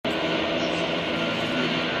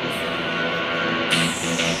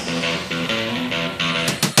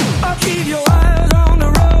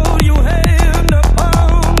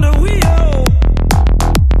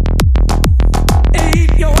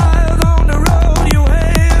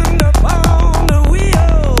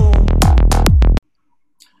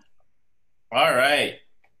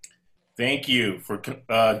Thank you for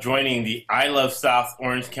joining the I Love South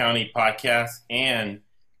Orange County podcast and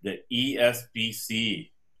the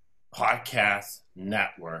ESBC podcast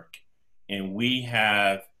network. And we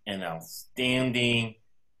have an outstanding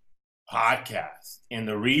podcast. And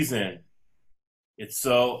the reason it's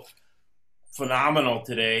so phenomenal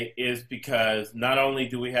today is because not only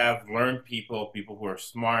do we have learned people who are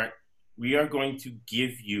smart, we are going to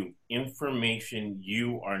give you information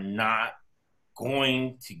you are not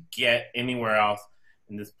going to get anywhere else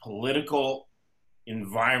in this political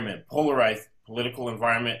environment, polarized political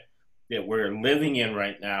environment that we're living in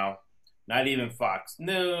right now. Not even Fox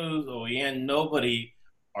News, OEN, nobody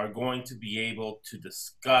are going to be able to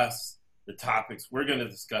discuss the topics we're going to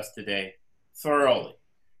discuss today thoroughly.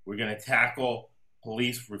 We're going to tackle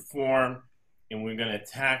police reform, and we're going to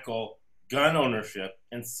tackle gun ownership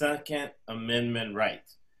and Second Amendment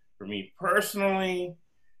rights. For me personally,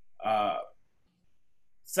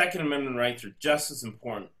 Second Amendment rights are just as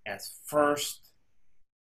important as First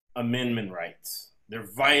Amendment rights. They're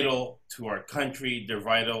vital to our country. They're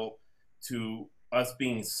vital to us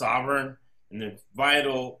being sovereign. And they're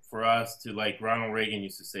vital for us to, like Ronald Reagan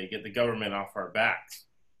used to say, get the government off our backs.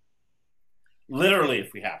 Literally,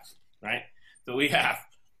 if we have to, right? So we have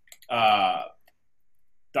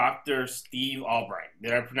Dr. Steve Albright.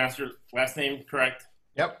 Did I pronounce your last name correct?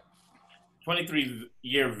 Yep.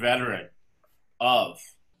 23-year veteran of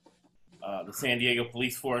the San Diego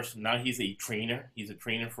Police Force. Now he's a trainer. He's a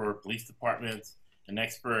trainer for police departments, an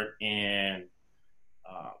expert in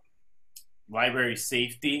library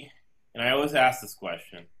safety. And I always ask this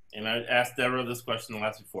question, and I asked Deborah this question the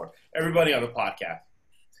last before. Everybody on the podcast,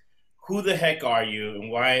 who the heck are you, and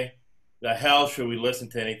why the hell should we listen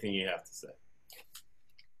to anything you have to say?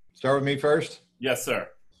 Start with me first? Yes, sir.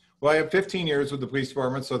 Well, I have 15 years with the police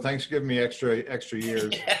department, so thanks for giving me extra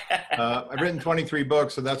years. I've written 23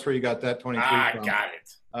 books, so that's where you got that 23 from. Got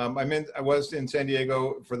it. I was in San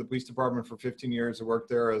Diego for the police department for 15 years. I worked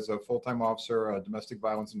there as a full-time officer, a domestic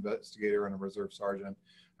violence investigator, and a reserve sergeant.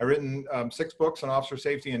 I've written 6 books on officer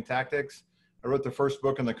safety and tactics. I wrote the first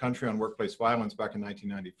book in the country on workplace violence back in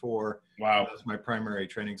 1994. Wow. That's my primary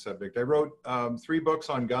training subject. I wrote 3 books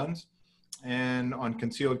on guns and on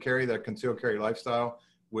concealed carry, that concealed carry lifestyle,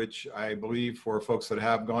 which I believe for folks that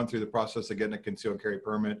have gone through the process of getting a concealed carry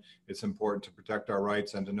permit, it's important to protect our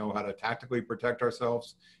rights and to know how to tactically protect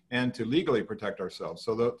ourselves and to legally protect ourselves.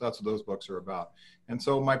 So that's what those books are about. And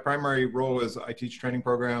so my primary role is I teach training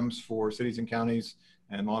programs for cities and counties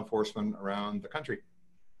and law enforcement around the country.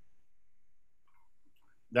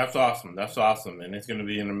 That's awesome. That's awesome. And it's going to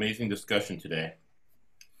be an amazing discussion today.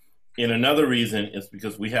 And another reason is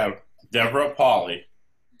because we have Deborah Pauly,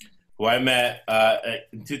 who I met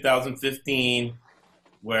in 2015,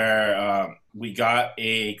 where we got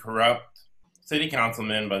a corrupt city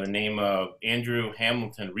councilman by the name of Andrew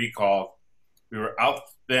Hamilton recalled. We were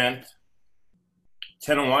outspent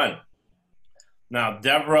 10-1. Now,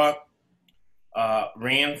 Deborah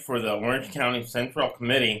ran for the Orange County Central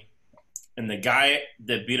Committee, and the guy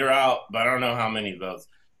that beat her out, but I don't know how many votes,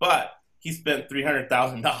 but he spent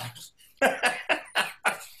 $300,000.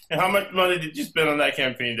 And how much money did you spend on that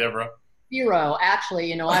campaign, Deborah? 0.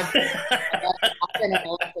 Actually, I've been an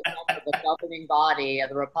elected member of the governing body of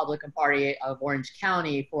the Republican Party of Orange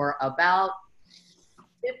County for about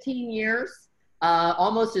 15 years.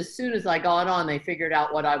 Almost as soon as I got on, they figured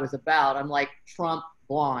out what I was about. I'm like Trump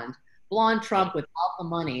blonde Trump without the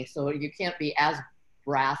money, so you can't be as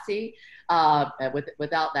brassy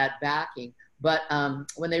without that backing. But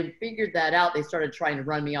when they figured that out, they started trying to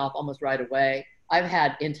run me off almost right away. I've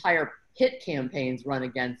had entire hit campaigns run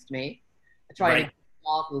against me. I tried to get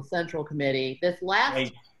off the Central Committee. This last,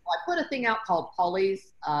 I put a thing out called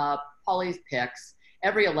Pauly's Picks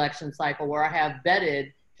every election cycle, where I have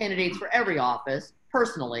vetted candidates for every office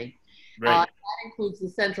personally. That includes the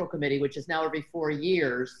Central Committee, which is now every 4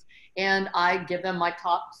 years. And I give them my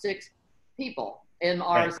top 6 people in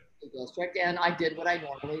our district, and I did what I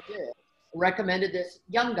normally do. Recommended this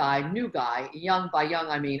young guy, new guy, young by young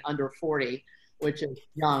I mean under 40, which is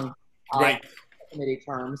young committee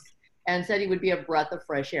terms, and said he would be a breath of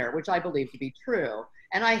fresh air, which I believe to be true.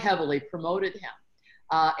 And I heavily promoted him.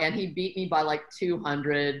 And he beat me by like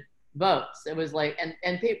 200 votes. It was like,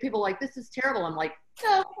 and people like, this is terrible. I'm like, no,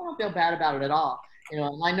 I don't feel bad about it at all. And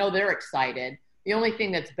I know they're excited. The only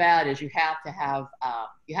thing that's bad is you have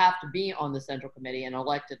to be on the Central Committee, an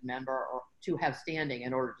elected member, or to have standing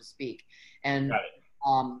in order to speak. And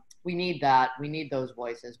we need that. We need those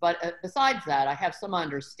voices. But besides that, I have some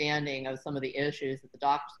understanding of some of the issues that the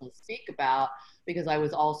doctors will speak about, because I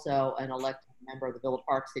was also an elected member of the Villa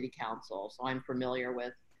Park City Council. So I'm familiar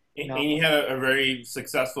with You know, And you had a very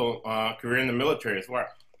successful career in the military as well.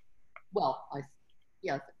 well,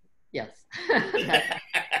 yes, yes.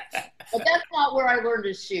 But that's not where I learned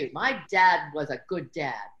to shoot. My dad was a good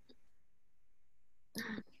dad.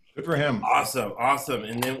 Good for him. Awesome, awesome.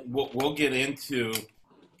 And then we'll get into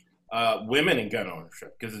women in gun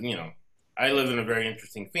ownership because, you know, I live in a very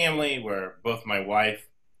interesting family where both my wife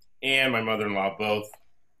and my mother-in-law both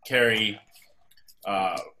carry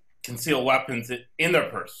concealed weapons in their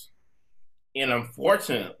purse. And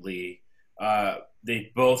unfortunately,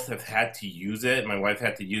 they both have had to use it. My wife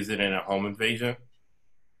had to use it in a home invasion.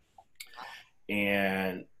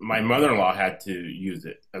 And my mother-in-law had to use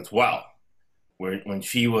it as well, when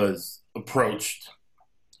she was approached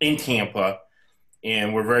in Tampa.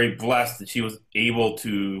 And we're very blessed that she was able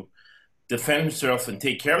to defend herself and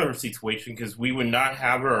take care of her situation, because we would not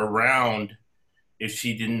have her around if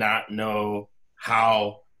she did not know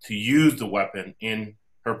how to use the weapon in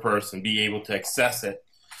her purse and be able to access it.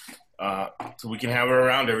 So we can have her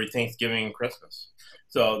around every Thanksgiving and Christmas.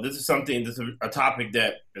 So this is a topic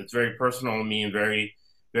that is very personal to me and very,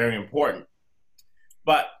 very important.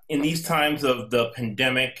 But in these times of the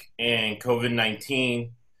pandemic and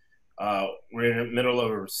COVID-19, we're in the middle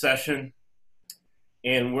of a recession,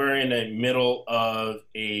 and we're in the middle of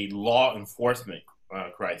a law enforcement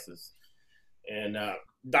crisis. And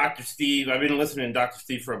Dr. Steve, I've been listening to Dr.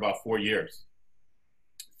 Steve for about 4 years.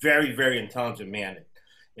 Very, very intelligent man.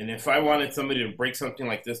 And if I wanted somebody to break something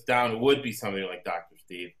like this down, it would be somebody like Dr.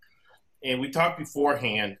 Steve. And we talked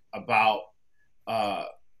beforehand about,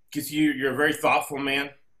 because you're a very thoughtful man,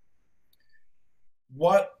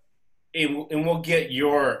 and we'll get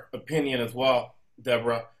your opinion as well,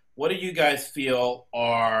 Deborah. What do you guys feel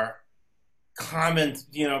are common,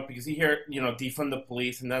 because you hear, defund the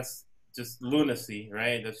police, and that's just lunacy,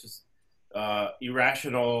 right? That's just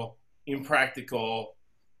irrational, impractical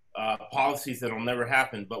policies that'll never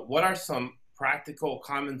happen. But what are some practical,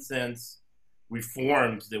 common sense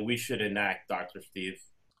reforms that we should enact, Dr. Steve?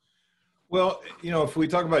 Well, if we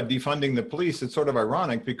talk about defunding the police, it's sort of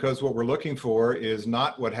ironic because what we're looking for is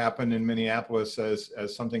not what happened in Minneapolis as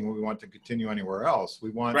something we want to continue anywhere else.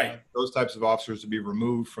 We want those types of officers to be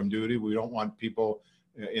removed from duty. We don't want people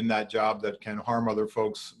in that job that can harm other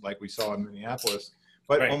folks like we saw in Minneapolis.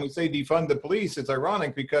 But when we say defund the police, it's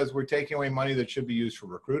ironic because we're taking away money that should be used for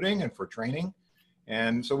recruiting and for training.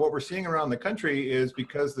 And so what we're seeing around the country is,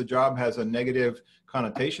 because the job has a negative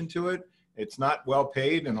connotation to it, it's not well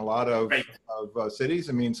paid in a lot of cities.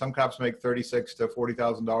 I mean, some cops make $36,000 to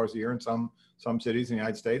 $40,000 a year in some cities in the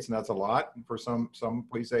United States, and that's a lot for some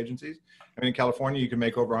police agencies. I mean, in California, you can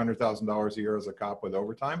make over $100,000 a year as a cop with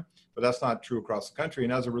overtime, but that's not true across the country.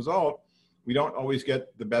 And as a result, we don't always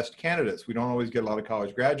get the best candidates. We don't always get a lot of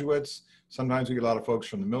college graduates. Sometimes we get a lot of folks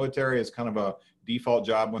from the military. It's kind of a default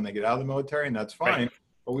job when they get out of the military, and that's fine.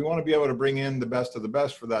 But we want to be able to bring in the best of the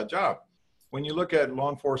best for that job. When you look at law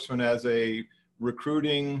enforcement as a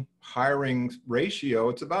recruiting, hiring ratio,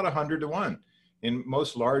 it's about 100 to 1. In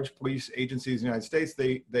most large police agencies in the United States,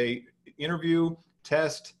 they interview,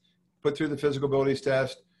 test, put through the physical abilities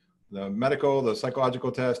test, the medical, the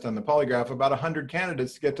psychological test, and the polygraph, about 100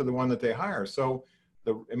 candidates to get to the one that they hire. So,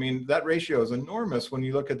 that ratio is enormous when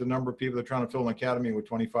you look at the number of people that are trying to fill an academy with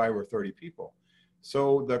 25 or 30 people.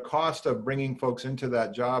 So the cost of bringing folks into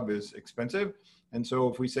that job is expensive. And so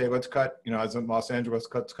if we say, let's cut, as in Los Angeles,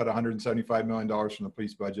 let's cut $175 million from the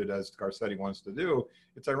police budget, as Garcetti wants to do,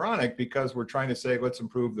 it's ironic because we're trying to say, let's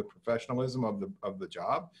improve the professionalism of the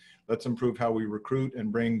job. Let's improve how we recruit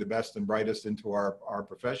and bring the best and brightest into our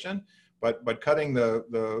profession. But cutting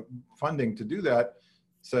the funding to do that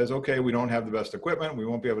says, okay, we don't have the best equipment. We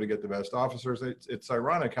won't be able to get the best officers. It's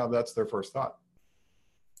ironic how that's their first thought.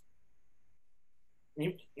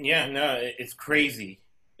 Yeah, no, it's crazy.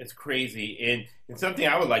 It's crazy. And it's something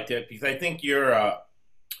I would like to, because I think you're a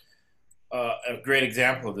great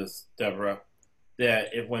example of this, Deborah, that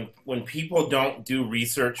when people don't do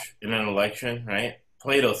research in an election, right?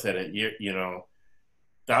 Plato said it,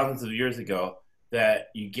 thousands of years ago, that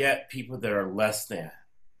you get people that are less than.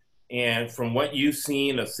 And from what you've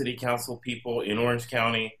seen of city council people in Orange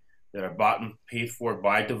County that are bought and paid for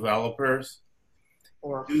by developers,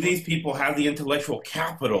 do these people have the intellectual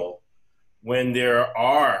capital when there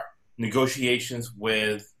are negotiations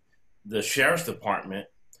with the sheriff's department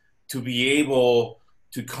to be able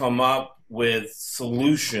to come up with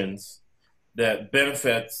solutions that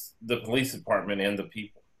benefits the police department and the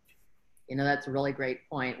people? That's a really great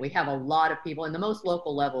point. We have a lot of people, and the most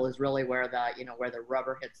local level is really where the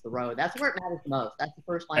rubber hits the road. That's where it matters the most. That's the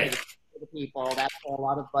first line of the people. That's where a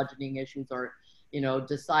lot of budgeting issues are,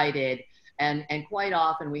 decided. And quite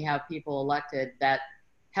often we have people elected that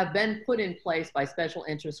have been put in place by special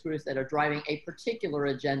interest groups that are driving a particular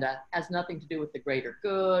agenda, has nothing to do with the greater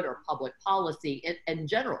good or public policy in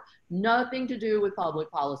general, nothing to do with public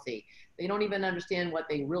policy. They don't even understand what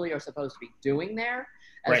they really are supposed to be doing there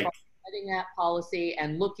as far as setting that policy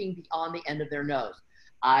and looking beyond the end of their nose.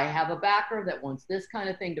 I have a backer that wants this kind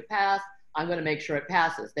of thing to pass. I'm going to make sure it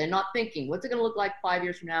passes. They're not thinking, what's it going to look like 5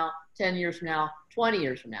 years from now, 10 years from now, 20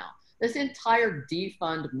 years from now? This entire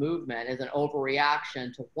defund movement is an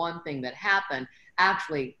overreaction to one thing that happened.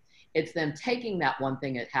 Actually, it's them taking that one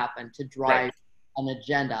thing that happened to drive an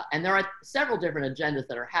agenda. And there are several different agendas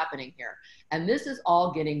that are happening here. And this is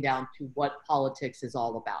all getting down to what politics is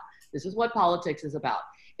all about. This is what politics is about.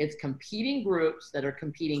 It's competing groups that are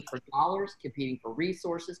competing for dollars, competing for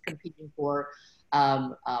resources, competing for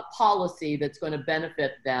policy that's going to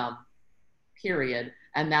benefit them, period.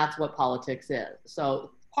 And that's what politics is.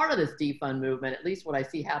 So part of this defund movement, at least what I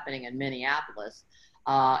see happening in Minneapolis,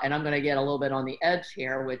 and I'm going to get a little bit on the edge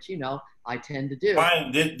here, which, you know, I tend to do.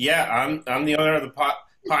 Fine. Yeah, I'm the owner of the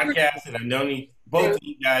podcast, and I've known both of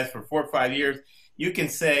you guys for 4 or 5 years. You can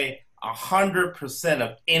say 100%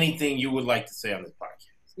 of anything you would like to say on this podcast.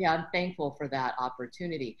 Yeah, I'm thankful for that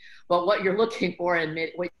opportunity. But what you're looking for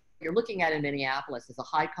what you're looking at in Minneapolis is a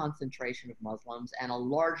high concentration of Muslims and a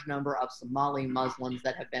large number of Somali Muslims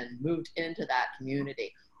that have been moved into that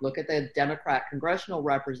community. Look at the Democrat congressional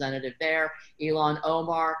representative there, Ilhan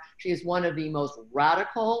Omar. She is one of the most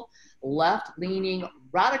radical, left-leaning,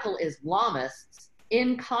 radical Islamists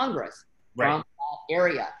in Congress from that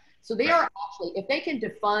area. So they are actually, if they can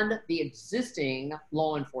defund the existing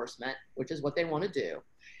law enforcement, which is what they want to do,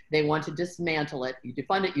 they want to dismantle it. You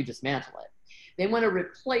defund it, you dismantle it. They want to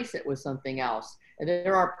replace it with something else. And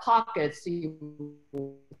there are pockets you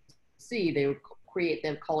see, they would create,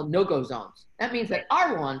 they call it no-go zones. That means that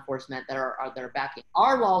our law enforcement that are backing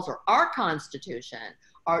our laws or our constitution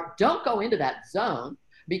don't go into that zone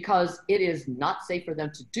because it is not safe for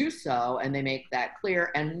them to do so, and they make that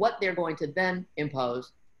clear. And what they're going to then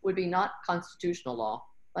impose would be not constitutional law,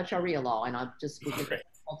 but Sharia law. And I'm just speaking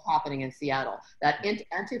what's happening in Seattle. That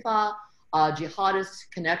Antifa jihadist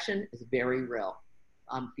connection is very real.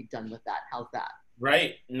 I'm be done with that. How's that?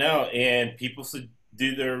 Right. No, and people should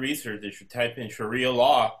do their research. They should type in Sharia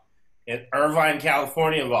law in Irvine,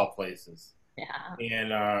 California, of all places. Yeah.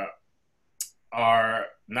 And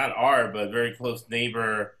but very close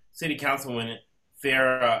neighbor, city councilwoman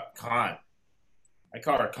Farah Khan. I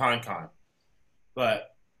call her Khan.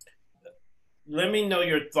 But let me know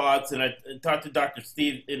your thoughts, and I talked to Dr.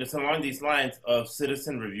 Steve, and it's along these lines of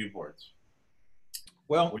citizen review boards.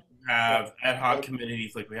 Well, we have ad hoc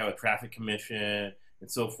committees, like we have a traffic commission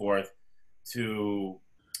and so forth, to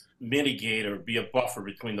mitigate or be a buffer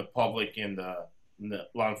between the public and the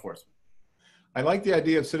law enforcement. I like the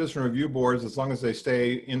idea of citizen review boards as long as they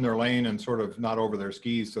stay in their lane and sort of not over their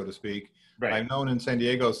skis, so to speak. Right. I've known in San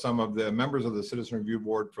Diego some of the members of the citizen review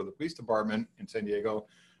board for the police department in San Diego,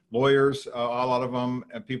 lawyers, a lot of them,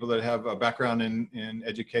 and people that have a background in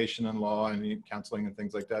education and law and counseling and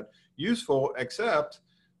things like that. Useful, except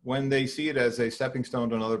when they see it as a stepping stone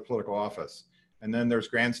to another political office. And then there's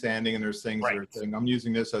grandstanding, and there's things that are saying, I'm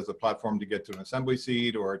using this as a platform to get to an assembly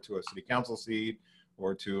seat or to a city council seat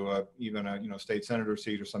or to even a state senator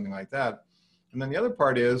seat or something like that. And then the other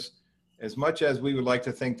part is, as much as we would like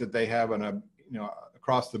to think that they have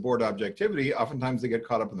across the board objectivity, oftentimes they get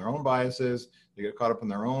caught up in their own biases. They get caught up in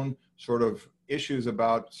their own sort of issues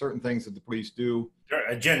about certain things that the police do. Their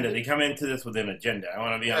agenda. They come into this with an agenda. I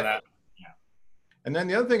want to be on that. Yeah. And then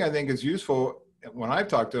the other thing I think is useful when I've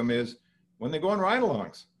talked to them is when they go on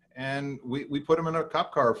ride-alongs, and we put them in a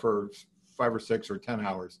cop car for 5 or 6 or 10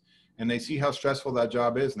 hours, and they see how stressful that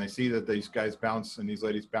job is, and they see that these guys bounce and these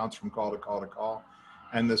ladies bounce from call to call to call,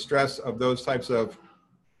 and the stress of those types of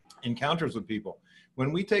encounters with people.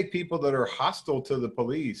 When we take people that are hostile to the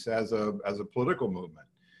police as a political movement,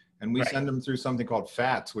 and we send them through something called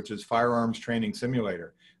FATS, which is Firearms Training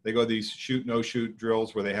Simulator. They go these shoot, no shoot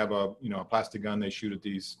drills where they have a plastic gun, they shoot at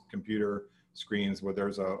these computer screens where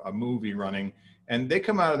there's a movie running, and they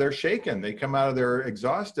come out of there shaken. They come out of there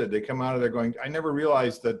exhausted. They come out of there going, I never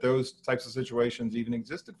realized that those types of situations even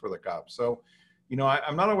existed for the cops. So,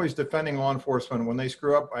 I'm not always defending law enforcement. When they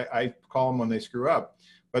screw up, I call them when they screw up.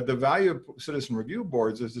 But the value of citizen review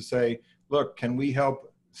boards is to say, look, can we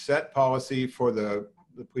help set policy for the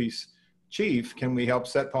police chief? Can we help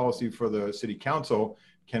set policy for the city council?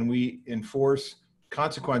 Can we enforce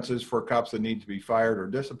consequences for cops that need to be fired or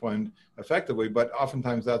disciplined effectively? But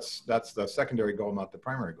oftentimes that's the secondary goal, not the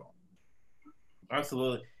primary goal.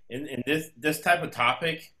 Absolutely. And this type of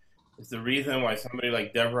topic is the reason why somebody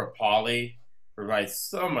like Deborah Pauly, provides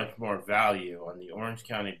so much more value on the Orange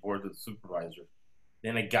County Board of Supervisors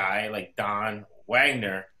than a guy like Don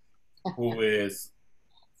Wagner, who is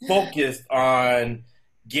focused on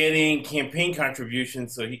getting campaign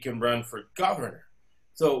contributions so he can run for governor.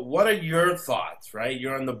 So what are your thoughts, right?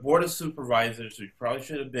 You're on the Board of Supervisors, which you probably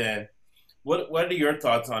should have been. What are your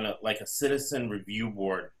thoughts on a citizen review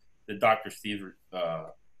board that Dr. Steve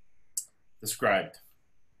described?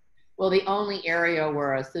 Well, the only area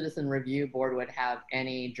where a citizen review board would have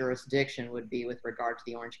any jurisdiction would be with regard to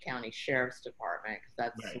the Orange County Sheriff's Department, because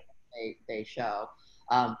that's right. what they show.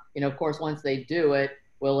 Of course, once they do it,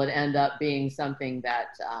 will it end up being something that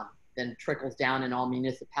then trickles down and all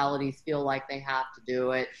municipalities feel like they have to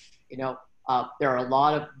do it? There are a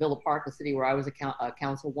lot of Villa Park, the city where I was a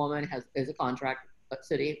councilwoman, is a contract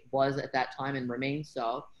city, was at that time and remains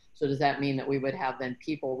so. So does that mean that we would have then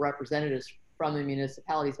representatives from the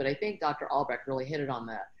municipalities? But I think Dr. Albrecht really hit it on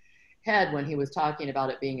the head when he was talking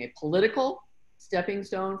about it being a political stepping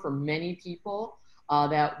stone for many people,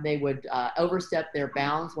 that they would overstep their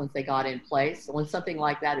bounds once they got in place. So when something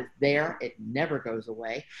like that is there, it never goes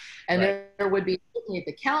away. And right. there would be, at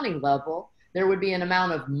the county level, there would be an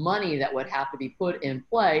amount of money that would have to be put in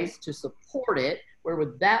place to support it. Where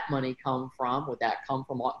would that money come from? Would that come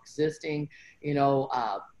from existing,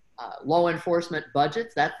 law enforcement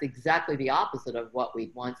budgets? That's exactly the opposite of what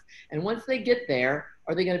we want. And once they get there,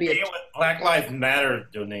 are they going to be Black Lives Matter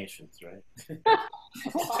donations, right?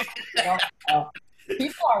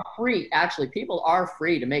 People are free. Actually, people are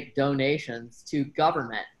free to make donations to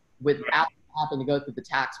government without having to go through the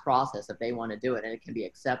tax process if they want to do it, and it can be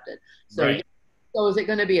accepted. So, right. So is it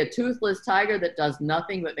going to be a toothless tiger that does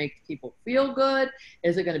nothing but make people feel good?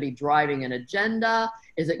 Is it going to be driving an agenda?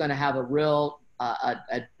 Is it going to have a real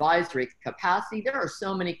advisory capacity? There are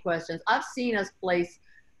so many questions. I've seen us place,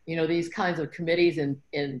 these kinds of committees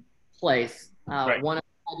in place. Right. One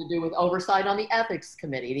had to do with oversight on the ethics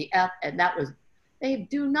committee, and that was, they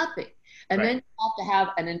do nothing. And right. then you have to have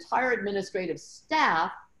an entire administrative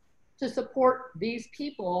staff to support these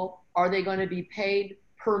people. Are they going to be paid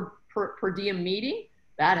per diem meeting?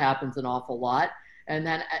 That happens an awful lot. And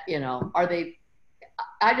then, are they,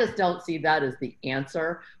 I just don't see that as the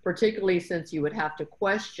answer, particularly since you would have to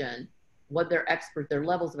question what their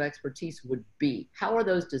levels of expertise would be. How are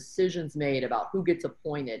those decisions made about who gets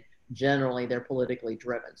appointed? Generally, they're politically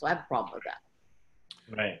driven. So I have a problem with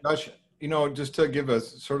that. Right. Gosh, just to give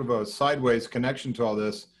us sort of a sideways connection to all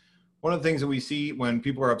this, one of the things that we see when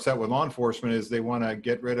people are upset with law enforcement is they want to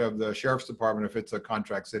get rid of the sheriff's department if it's a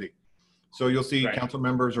contract city. So you'll see right. council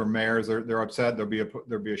members or mayors, they're upset. There'll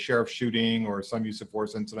be a sheriff shooting or some use of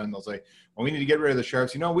force incident. They'll say, well, we need to get rid of the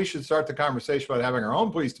sheriffs. We should start the conversation about having our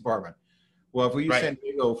own police department. Well, if we use right. San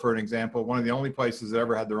Diego for an example, one of the only places that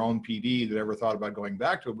ever had their own PD that ever thought about going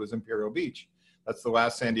back to it was Imperial Beach. That's the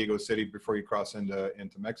last San Diego city before you cross into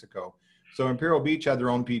Mexico. So Imperial Beach had their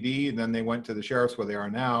own PD, and then they went to the sheriffs where they are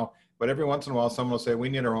now. But every once in a while, someone will say, we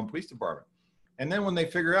need our own police department. And then when they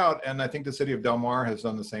figure out, and I think the city of Del Mar has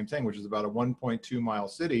done the same thing, which is about a 1.2 mile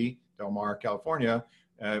city, Del Mar, California,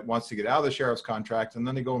 wants to get out of the sheriff's contract. And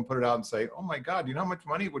then they go and put it out and say, oh my God, you know how much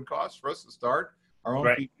money it would cost for us to start our own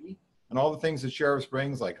right. PD? And all the things that sheriffs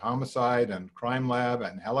brings, like homicide and crime lab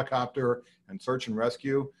and helicopter and search and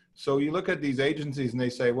rescue. So you look at these agencies and they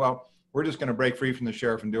say, well, we're just going to break free from the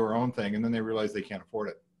sheriff and do our own thing. And then they realize they can't afford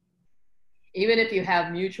it. Even if you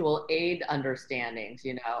have mutual aid understandings,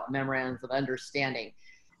 memorandums of understanding,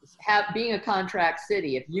 being a contract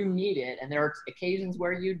city, if you need it, and there are occasions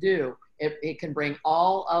where you do, it can bring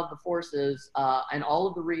all of the forces and all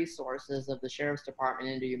of the resources of the sheriff's department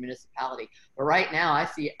into your municipality. But right now, I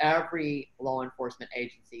see every law enforcement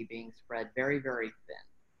agency being spread very, very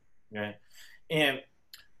thin. Right. And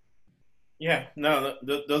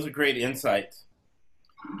those are great insights.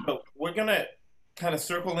 But we're going to kind of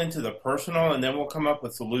circle into the personal, and then we'll come up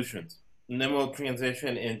with solutions. And then we'll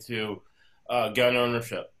transition into gun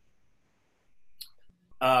ownership.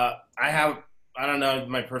 I don't know,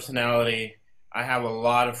 my personality, I have a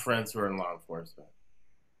lot of friends who are in law enforcement.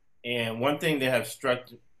 And one thing that has struck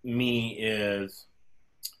me is,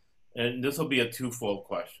 and this will be a twofold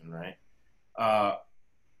question, right?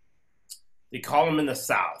 They call them in the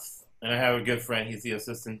South. And I have a good friend, he's the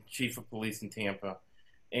assistant chief of police in Tampa.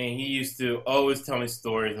 And he used to always tell me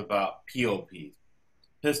stories about POPs,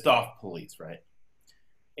 pissed off police, right?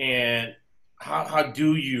 And how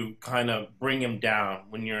do you kind of bring him down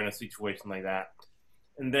when you're in a situation like that?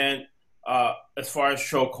 And then as far as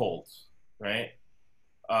chokeholds, right?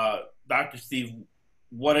 Dr. Steve,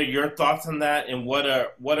 what are your thoughts on that? And what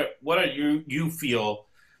are you feel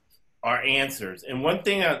are answers? And one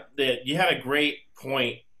thing that you had a great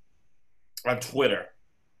point on Twitter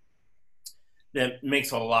that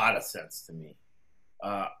makes a lot of sense to me.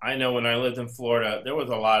 I know when I lived in Florida, there was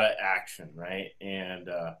a lot of action, right? And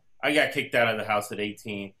I got kicked out of the house at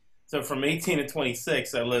 18. So from 18 to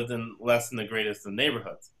 26, I lived in less than the greatest of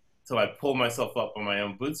neighborhoods. So I pulled myself up on my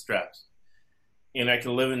own bootstraps, and I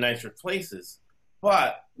could live in nicer places.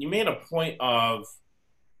 But you made a point of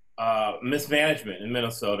mismanagement in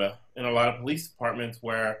Minnesota in a lot of police departments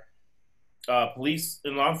where police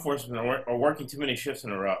and law enforcement are working too many shifts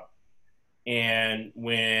in a row. And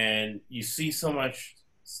when you see so much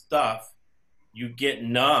stuff, you get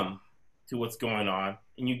numb to what's going on,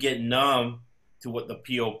 and you get numb to what the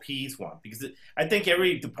POPs want. Because I think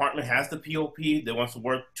every department has the POP that wants to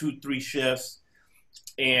work 2-3 shifts.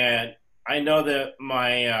 And I know that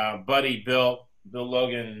my buddy Bill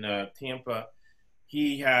Logan in Tampa,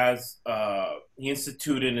 he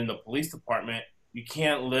instituted in the police department, you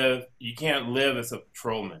can't live as a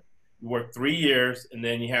patrolman. You work 3 years, and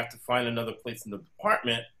then you have to find another place in the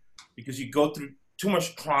department because you go through too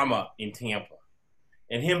much trauma in Tampa.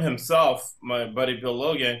 And him himself, my buddy Bill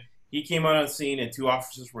Logan, he came out on the scene and 2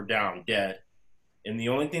 officers were down, dead. And the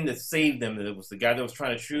only thing that saved them was the guy that was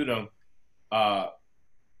trying to shoot him,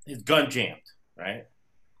 his gun jammed, right?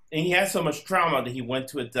 And he had so much trauma that he went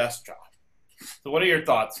to a desk job. So what are your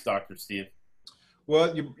thoughts, Dr. Steve?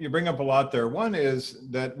 Well, you bring up a lot there. One is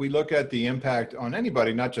that we look at the impact on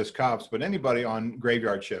anybody, not just cops, but anybody on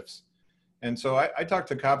graveyard shifts. And so I talk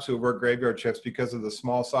to cops who work graveyard shifts because of the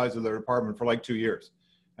small size of their department for like 2 years.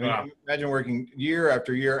 I mean, wow. Imagine working year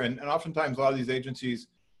after year. And oftentimes a lot of these agencies,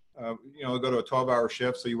 go to a 12-hour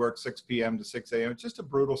shift. So you work 6 p.m. to 6 a.m. It's just a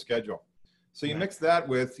brutal schedule. So you mix that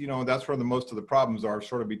with, that's where the most of the problems are,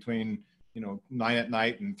 sort of between 9 at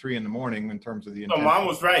night and 3 in the morning in terms of the intensity. So Mom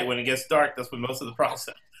was right. When it gets dark, that's when most of the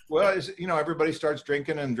process. Well, everybody starts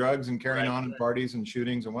drinking and drugs and carrying on and parties and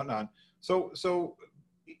shootings and whatnot. So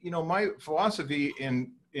my philosophy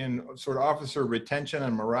in sort of officer retention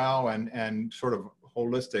and morale and sort of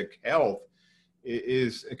holistic health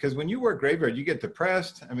is because when you work graveyard, you get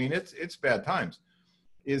depressed. I mean, it's bad times.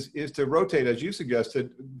 Is to rotate, as you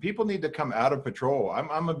suggested. People need to come out of patrol.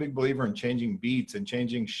 I'm a big believer in changing beats and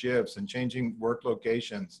changing shifts and changing work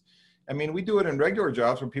locations. I mean, we do it in regular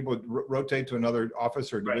jobs where people rotate to another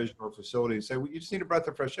office or division or facility and say, well, you just need a breath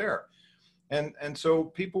of fresh air. And so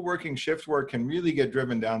people working shift work can really get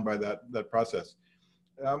driven down by that process.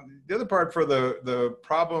 The other part for the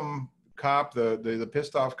problem cop, the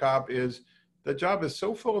pissed off cop, is the job is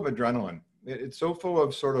so full of adrenaline. It's so full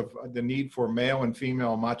of sort of the need for male and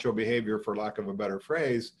female macho behavior, for lack of a better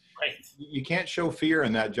phrase. Right. You can't show fear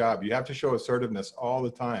in that job. You have to show assertiveness all the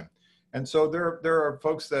time. And so there are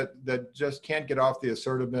folks that just can't get off the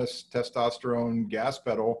assertiveness, testosterone gas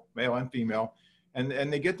pedal, male and female, and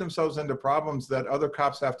they get themselves into problems that other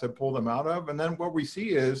cops have to pull them out of. And then what we see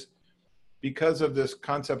is, because of this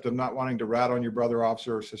concept of not wanting to rat on your brother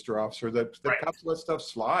officer or sister officer, that cops let stuff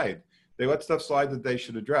slide. They let stuff slide that they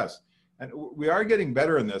should address. And we are getting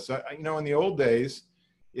better in this. In the old days,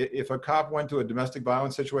 if a cop went to a domestic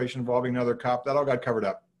violence situation involving another cop, that all got covered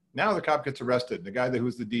up. Now the cop gets arrested. The guy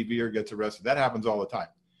who's the DVer gets arrested. That happens all the time.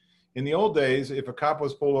 In the old days, if a cop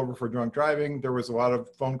was pulled over for drunk driving, there was a lot of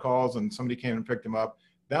phone calls and somebody came and picked him up.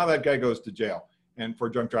 Now that guy goes to jail and for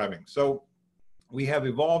drunk driving. So we have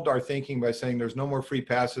evolved our thinking by saying there's no more free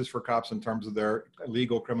passes for cops in terms of their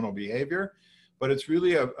illegal criminal behavior. But it's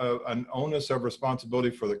really an onus of responsibility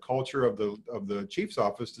for the culture of the chief's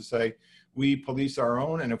office to say, we police our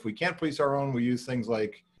own, and if we can't police our own, we use things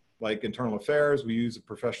like internal affairs, we use a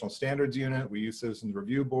professional standards unit, we use citizens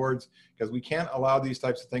review boards, because we can't allow these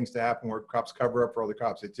types of things to happen where cops cover up for other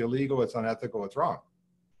cops. It's illegal, it's unethical, it's wrong.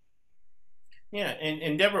 Yeah,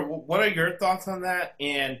 and Deborah, what are your thoughts on that?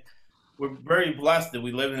 And we're very blessed that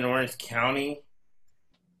we live in Orange County.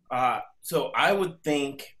 So I would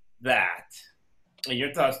think that, and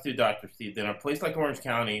your thoughts too, Dr. Steve, that in a place like Orange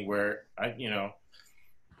County where,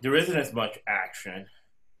 there isn't as much action,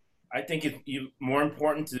 I think it's more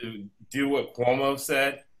important to do what Cuomo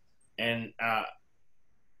said and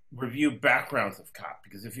review backgrounds of cop.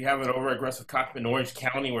 Because if you have an over-aggressive cop in Orange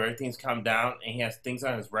County where everything's calmed down and he has things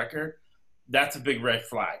on his record, that's a big red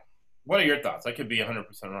flag. What are your thoughts? I could be 100%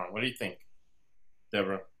 wrong. What do you think,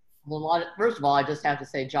 Deborah? Well, first of all, I just have to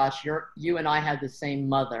say, Josh, you and I had the same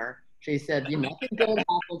mother. She said, nothing good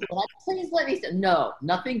happens. Like, please let me say, no,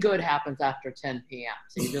 nothing good happens after 10 p.m.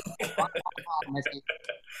 So you just,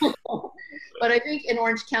 but I think in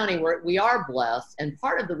Orange County, we are blessed. And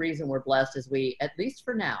part of the reason we're blessed is we, at least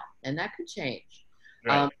for now, and that could change.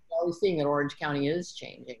 We're seeing that Orange County is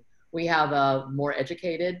changing. We have a more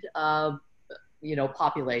educated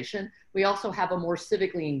population. We also have a more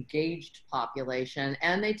civically engaged population,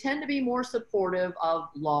 and they tend to be more supportive of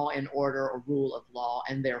law and order or rule of law,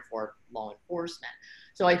 and therefore law enforcement.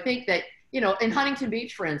 So I think that, in Huntington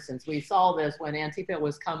Beach, for instance, we saw this when Antifa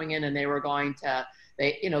was coming in and they were going to,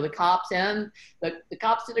 the cops the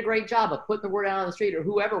cops did a great job of putting the word out on the street, or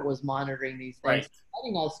whoever was monitoring these things,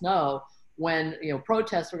 letting us know when,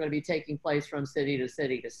 protests were going to be taking place from city to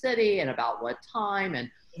city to city and about what time. And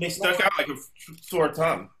they stuck out like a sore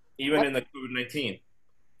thumb, even in the COVID-19.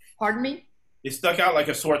 Pardon me? They stuck out like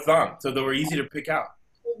a sore thumb, so they were easy to pick out.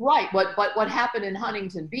 Right. But what happened in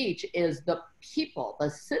Huntington Beach is the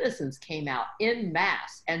citizens came out en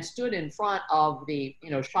masse and stood in front of the,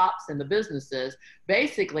 shops and the businesses,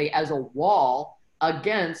 basically as a wall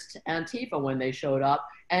against Antifa when they showed up,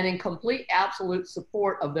 and in complete, absolute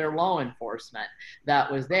support of their law enforcement that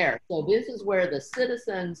was there. So this is where the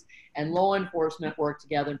citizens and law enforcement work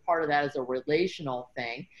together, and part of that is a relational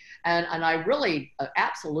thing. And I really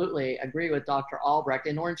absolutely agree with Dr. Albrecht.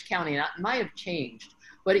 In Orange County, and it might have changed,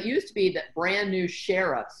 but it used to be that brand new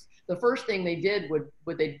sheriffs, the first thing they did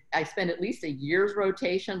I spent at least a year's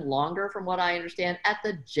rotation, longer from what I understand, at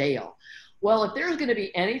the jail. Well, if there's going to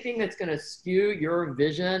be anything that's going to skew your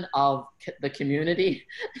vision of the community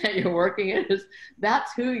that you're working in,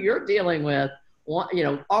 that's who you're dealing with,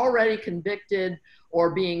 already convicted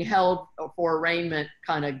or being held for arraignment,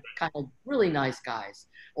 kind of really nice guys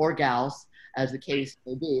or gals, as the case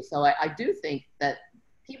may be. So I do think that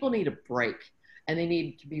people need a break, and they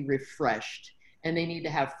need to be refreshed, and they need to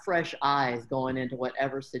have fresh eyes going into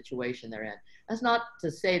whatever situation they're in. That's not to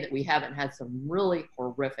say that we haven't had some really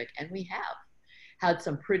horrific, and we have had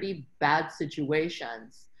some pretty bad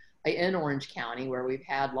situations in Orange County where we've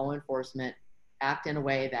had law enforcement act in a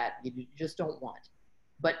way that you just don't want.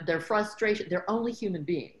 But their frustration, they're only human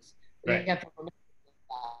beings. Right. You have to remember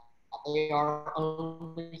that they are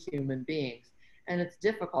only human beings. And it's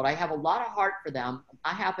difficult. I have a lot of heart for them.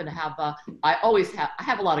 I happen to have, I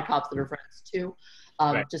have a lot of cops that are friends too,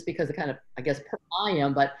 just because of kind of, I guess, I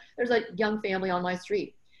am, but there's a young family on my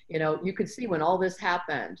street. You could see when all this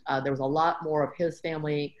happened, there was a lot more of his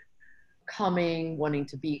family coming, wanting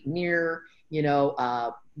to be near,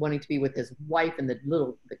 wanting to be with his wife and the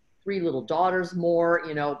 3 little daughters more,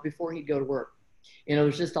 before he'd go to work.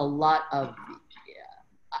 There's just a lot of,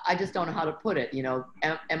 I just don't know how to put it.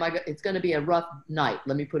 It's going to be a rough night.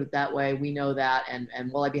 Let me put it that way. We know that. And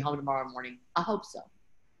will I be home tomorrow morning? I hope so.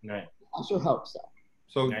 Right. I sure hope so.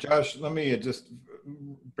 So Josh, let me just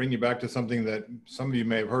bring you back to something that some of you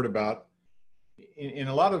may have heard about. In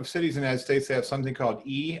a lot of cities in the United States, they have something called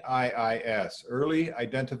EIIS, Early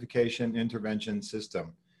Identification Intervention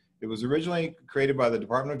System. It was originally created by the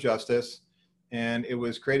Department of Justice, and it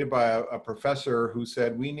was created by a professor who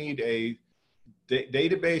said, we need a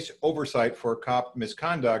database oversight for cop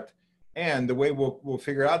misconduct. And the way we'll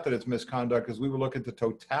figure out that it's misconduct is we will look at the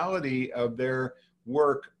totality of their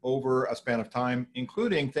work over a span of time,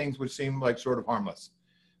 including things which seem like sort of harmless,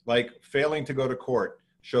 like failing to go to court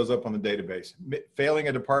shows up on the database, failing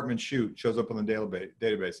a department shoot shows up on the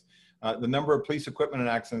database, the number of police equipment and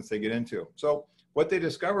accidents they get into. So what they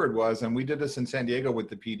discovered was, and we did this in San Diego with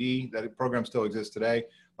the PD, that program still exists today.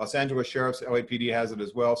 Los Angeles Sheriff's LAPD has it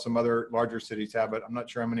as well. Some other larger cities have it. I'm not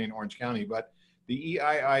sure how many in Orange County, but the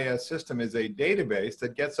EIIS system is a database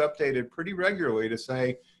that gets updated pretty regularly to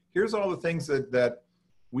say, here's all the things that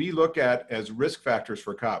we look at as risk factors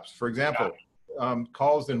for cops. For example,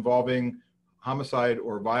 calls involving homicide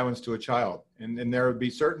or violence to a child. And there would be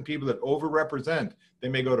certain people that overrepresent. They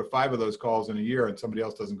may go to 5 of those calls in a year and somebody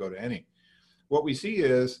else doesn't go to any. What we see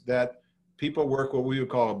is that people work what we would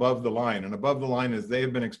call above the line. And above the line is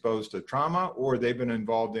they've been exposed to trauma, or they've been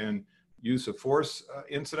involved in use of force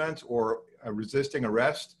incidents, or resisting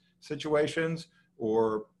arrest situations,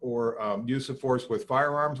 or use of force with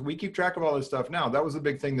firearms. We keep track of all this stuff now. That was a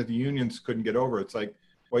big thing that the unions couldn't get over. It's like,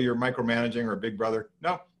 well, you're micromanaging or a big brother.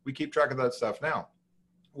 No, we keep track of that stuff now.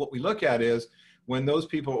 What we look at is when those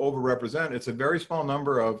people overrepresent, it's a very small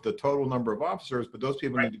number of the total number of officers, but those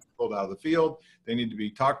people need to be pulled out of the field. They need to be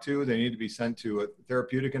talked to. They need to be sent to a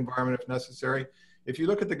therapeutic environment if necessary. If you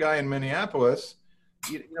look at the guy in Minneapolis,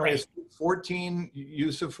 he has 14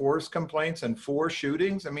 use of force complaints and 4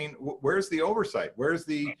 shootings. I mean, where's the oversight? Where's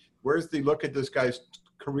the look at this guy's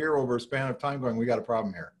career over a span of time going, we got a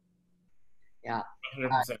problem here? Yeah.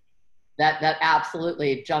 That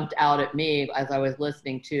absolutely jumped out at me as I was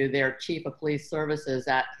listening to their chief of police services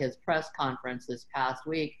at his press conference this past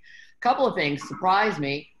week. A couple of things surprised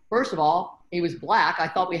me. First of all, he was black. I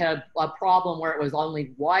thought we had a problem where it was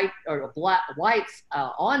only white or whites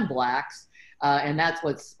on blacks. And that's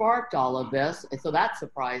what sparked all of this. And so that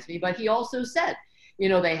surprised me. But he also said, you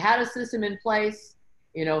know, they had a system in place.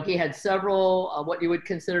 You know, he had several what you would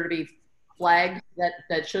consider to be flags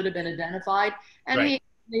that should have been identified, and Right.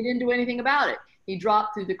 they didn't do anything about it. He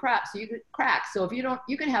dropped through the cracks. So if you don't,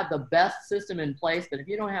 you can have the best system in place, but if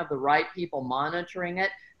you don't have the right people monitoring it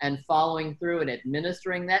and following through and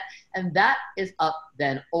administering that, and that is up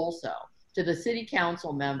then also to the city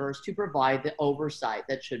council members to provide the oversight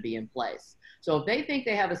that should be in place. So if they think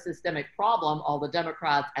they have a systemic problem, all the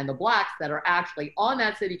Democrats and the blacks that are actually on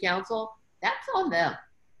that city council, that's on them.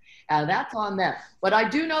 That's on them. But I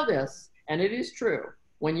do know this, and it is true.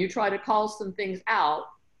 When you try to call some things out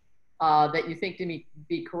that you think to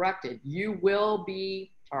be corrected, you will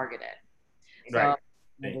be targeted. Right.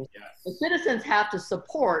 So Yes. the citizens have to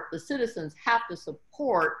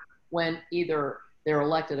support when either their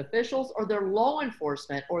elected officials or their law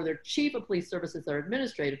enforcement or their chief of police services, their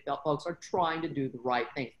administrative folks are trying to do the right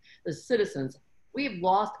things. The citizens, we've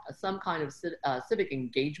lost some kind of civic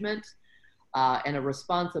engagement and a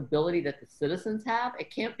responsibility that the citizens have.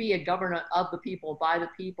 It can't be a government of the people, by the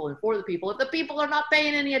people, and for the people if the people are not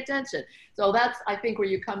paying any attention. So that's, I think, where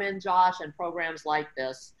you come in, Josh, and programs like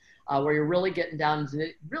this, where you're really getting down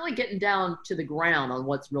to the ground on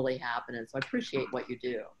what's really happening. So I appreciate what you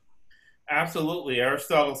do. Absolutely.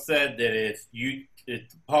 Aristotle said that if the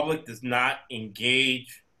public does not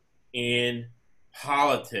engage in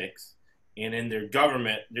politics and in their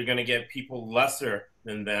government, they're going to get people lesser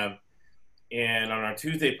than them. And on our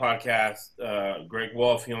Tuesday podcast, Greg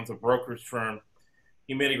Wolf, he owns a brokerage firm,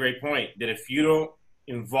 he made a great point that if you don't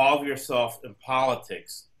involve yourself in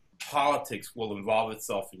politics, politics will involve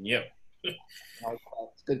itself in you.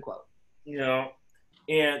 Good quote. You know,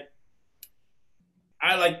 and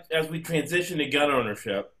I like, as we transition to gun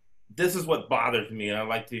ownership, this is what bothers me, and I'd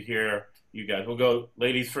like to hear you guys. We'll go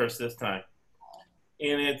ladies first this time.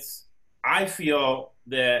 And I feel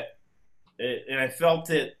that, and I felt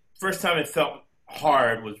it, first time it felt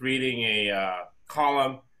hard was reading a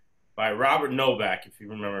column by Robert Novak, if you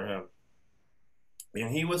remember him. And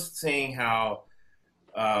he was saying how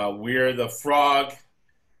we're the frog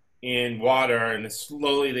in water, and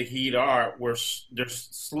slowly the heat there's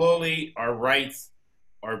slowly our rights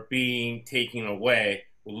are being taken away,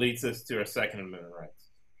 which leads us to our Second Amendment rights.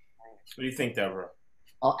 What do you think, Deborah?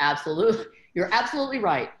 Oh, absolutely. You're absolutely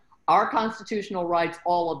right. Our constitutional rights,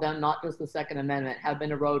 all of them, not just the Second Amendment, have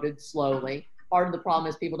been eroded slowly. Part of the problem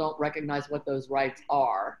is people don't recognize what those rights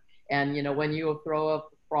are. And, you know, when you throw a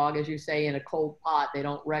frog, as you say, in a cold pot, they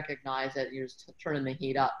don't recognize it. You're just turning the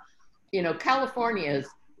heat up. You know, California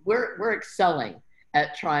we're excelling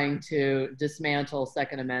at trying to dismantle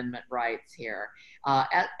Second Amendment rights here.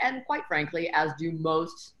 And quite frankly, as do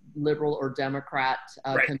most liberal or Democrat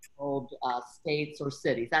controlled states or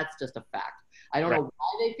cities. That's just a fact. I don't know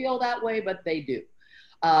why they feel that way, but they do.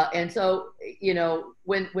 And so, you know,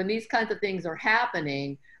 when these kinds of things are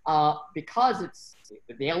happening, because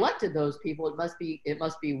they elected those people, it must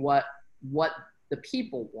be what the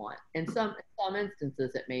people want. In some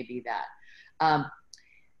instances, it may be that.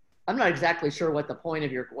 I'm not exactly sure what the point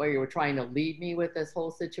of where you were trying to lead me with this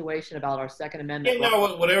whole situation about our Second Amendment. You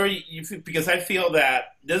know, whatever you feel, because I feel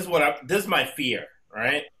that this is my fear,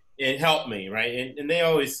 right? It helped me, right? And they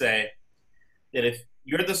always say that if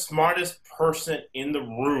you're the smartest person in the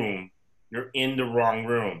room, you're in the wrong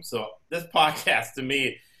room. So this podcast to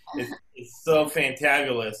me is so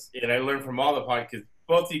fantabulous, and I learned from all the podcasts.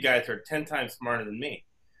 Both of you guys are 10 times smarter than me.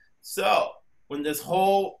 So when this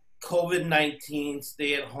whole COVID-19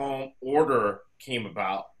 stay-at-home order came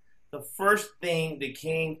about, the first thing that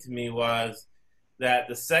came to me was that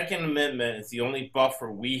the Second Amendment is the only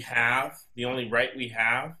buffer we have, the only right we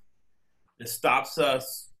have, that stops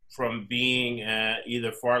us from being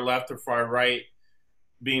either far left or far right,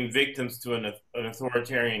 being victims to an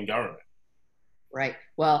authoritarian government. Right.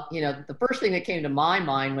 Well, you know, the first thing that came to my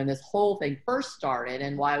mind when this whole thing first started,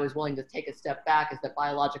 and why I was willing to take a step back, is that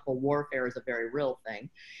biological warfare is a very real thing.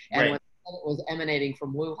 And when it was emanating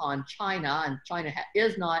from Wuhan, China, and China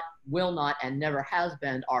is not, will not, and never has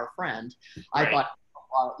been our friend, I thought,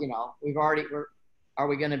 you know, are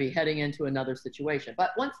we going to be heading into another situation?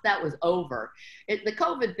 But once that was over, the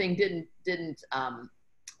COVID thing didn't.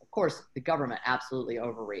 Of course, the government absolutely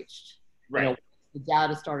overreached. Right. You know, the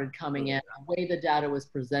data started coming in. The way the data was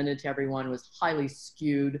presented to everyone was highly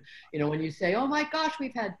skewed. You know, when you say, oh my gosh,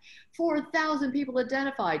 we've had 4,000 people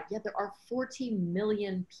identified, yet there are 14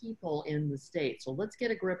 million people in the state. So let's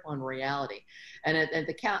get a grip on reality. And at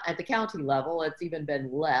the county level, it's even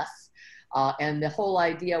been less. And the whole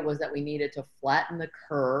idea was that we needed to flatten the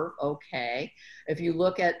curve. Okay. If you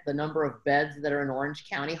look at the number of beds that are in Orange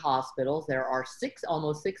County hospitals, there are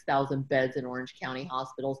almost 6,000 beds in Orange County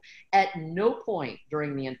hospitals. At no point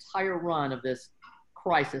during the entire run of this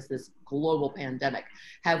crisis, this global pandemic,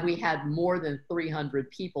 have we had more than 300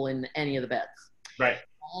 people in any of the beds. Right.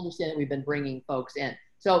 I understand that we've been bringing folks in.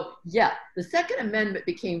 So yeah, the Second Amendment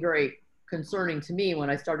became very concerning to me when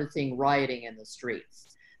I started seeing rioting in the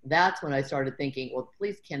streets. That's when I started thinking, well,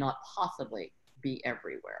 police cannot possibly be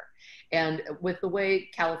everywhere. And with the way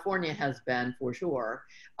California has been, for sure,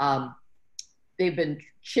 they've been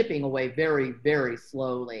chipping away very, very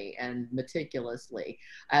slowly and meticulously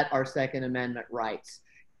at our Second Amendment rights.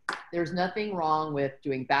 There's nothing wrong with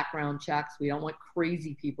doing background checks. We don't want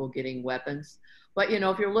crazy people getting weapons. But, you know,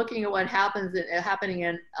 if you're looking at what happening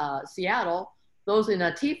in Seattle, those in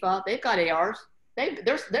Antifa, they've got ARs.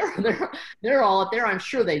 They're all up there. I'm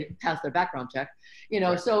sure they passed their background check. You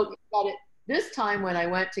know, so this time when I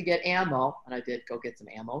went to get ammo, and I did go get some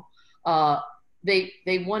ammo, they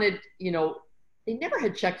wanted, you know, they never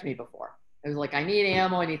had checked me before. It was like, I need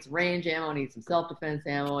ammo, I need some range ammo, I need some self-defense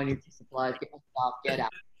ammo, I need some supplies, get my stuff, get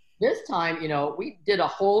out. This time, you know, we did a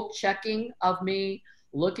whole checking of me,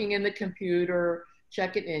 looking in the computer,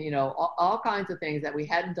 checking in, you know, all kinds of things that we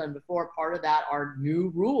hadn't done before. Part of that are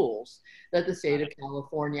new rules that the state of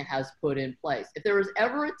California has put in place. If there was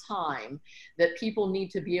ever a time that people need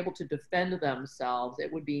to be able to defend themselves,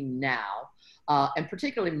 it would be now. And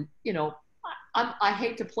particularly, you know, I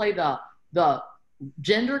hate to play the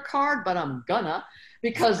gender card, but I'm gonna,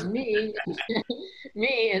 because me,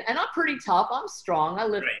 and I'm pretty tough. I'm strong. I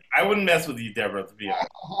lift. Right. I wouldn't mess with you, Deborah, to be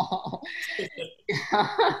honest.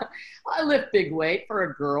 I lift big weight for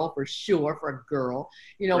a girl, for sure, for a girl,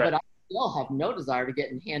 you know, but I still have no desire to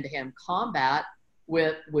get in hand-to-hand combat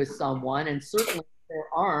with someone. And certainly if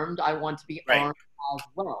they're armed, I want to be armed as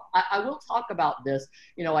well. I will talk about this.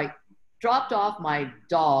 You know, I dropped off my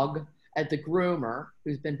dog at the groomer,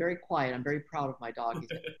 who's been very quiet. I'm very proud of my dog. He's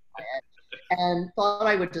very quiet. And thought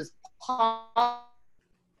I would just pop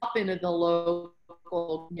into the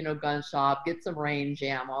local, you know, gun shop, get some range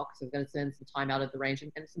ammo, because I was going to spend some time out at the range,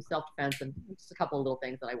 and some self-defense, and just a couple of little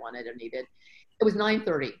things that I wanted or needed. It was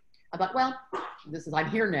 9:30. I thought, well, I'm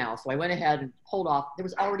here now. So I went ahead and pulled off. There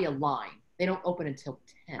was already a line. They don't open until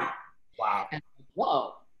 10. Wow. And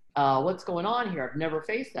whoa, what's going on here? I've never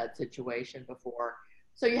faced that situation before.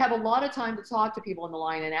 So you have a lot of time to talk to people in the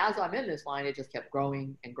line. And as I'm in this line, it just kept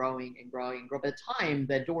growing and growing and growing. By the time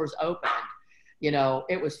the doors opened, you know,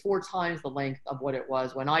 it was 4 times the length of what it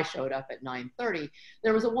was when I showed up at 9:30.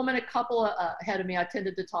 There was a woman a couple ahead of me. I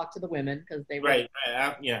tended to talk to the women because they were.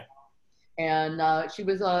 Yeah. And she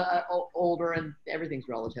was older, and everything's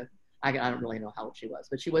relative. I don't really know how old she was,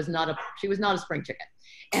 but she was not a spring chicken.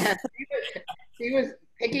 And she was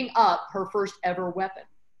picking up her first ever weapon.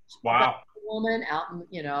 Wow. Woman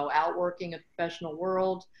out working in the professional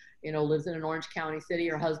world, you know, lives in an Orange County city.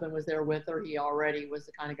 Her husband was there with her. He already was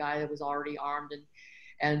the kind of guy that was already armed.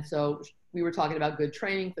 And so we were talking about good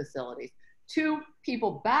training facilities. 2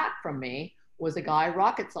 people back from me was a guy,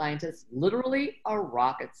 rocket scientist, literally a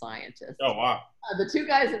rocket scientist. Oh, wow. The 2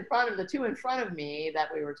 in front of me that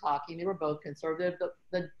we were talking, they were both conservative.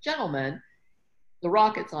 The gentleman, the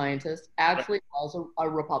rocket scientist, actually was a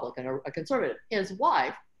Republican, a conservative. His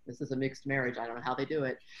wife, this is a mixed marriage. I don't know how they do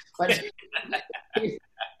it, but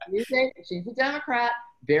she's a Democrat,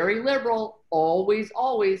 very liberal, always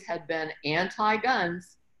had been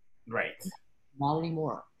anti-guns. Right. Not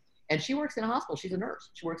anymore. And she works in a hospital. She's a nurse.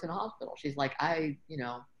 She works in a hospital. She's like,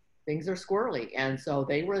 things are squirrely. And so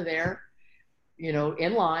they were there, you know,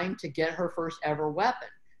 in line to get her first ever weapon.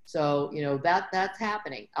 So, you know, that's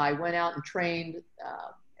happening. I went out and trained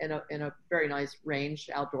in a very nice range,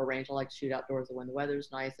 outdoor range. I like to shoot outdoors when the weather's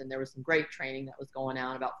nice. And there was some great training that was going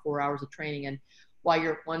on, about 4 hours of training. And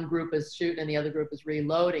while one group is shooting and the other group is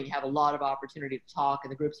reloading, you have a lot of opportunity to talk,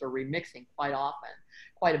 and the groups are remixing quite often,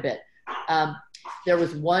 quite a bit. There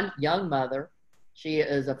was one young mother. She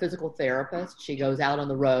is a physical therapist. She goes out on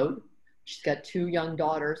the road. She's got 2 young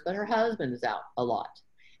daughters, but her husband is out a lot.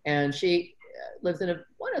 And she lives in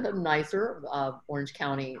one of the nicer Orange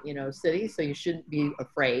County, you know, cities. So you shouldn't be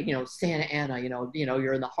afraid. You know, Santa Ana, you know,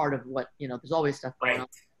 you're in the heart of what, you know, there's always stuff going on.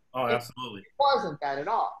 Oh, absolutely. It wasn't that at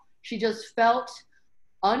all. She just felt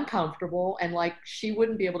uncomfortable and like she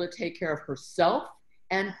wouldn't be able to take care of herself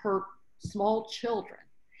and her small children.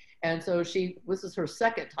 And so this is her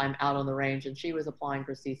second time out on the range, and she was applying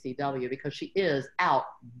for CCW because she is out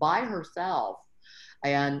by herself.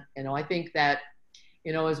 And, you know, I think that,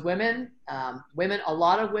 you know, as women, a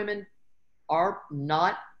lot of women are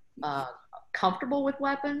not comfortable with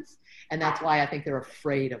weapons, and that's why I think they're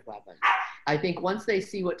afraid of weapons. I think once they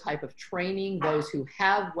see what type of training those who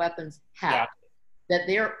have weapons have, that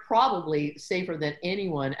they're probably safer than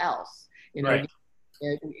anyone else. You know, right.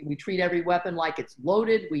 We treat every weapon like it's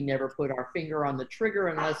loaded. We never put our finger on the trigger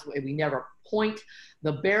unless we never point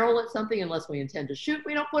the barrel at something unless we intend to shoot.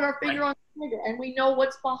 We don't put our finger on the trigger, and we know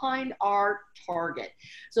what's behind our target.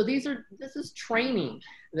 So this is training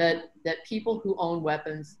that people who own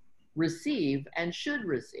weapons receive and should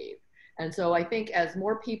receive. And so I think as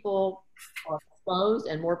more people are exposed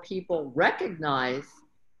and more people recognize,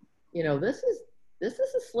 you know, this is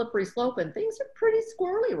a slippery slope and things are pretty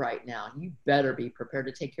squirrely right now. You better be prepared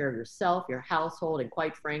to take care of yourself, your household, and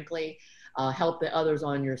quite frankly, help the others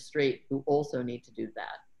on your street who also need to do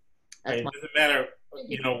that. It doesn't matter,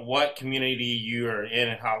 you know, what community you are in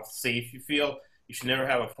and how safe you feel. You should never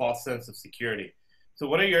have a false sense of security. So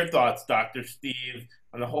what are your thoughts, Dr. Steve,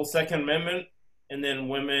 on the whole Second Amendment and then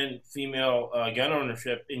women, female gun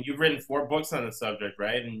ownership? And you've written 4 books on the subject,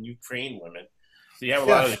 right? And you've trained women. So you have a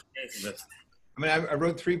lot of experience in this. I mean, I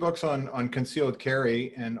wrote 3 books on concealed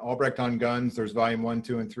carry and Albrecht on guns. There's volume 1,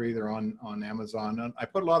 2, and 3. They're on Amazon. And I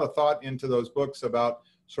put a lot of thought into those books about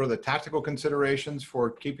sort of the tactical considerations for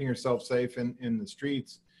keeping yourself safe in the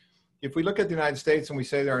streets. If we look at the United States and we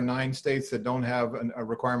say there are 9 states that don't have a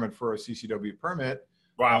requirement for a CCW permit,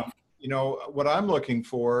 wow. You know, what I'm looking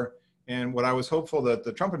for and what I was hopeful that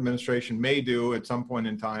the Trump administration may do at some point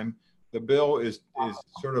in time, the bill is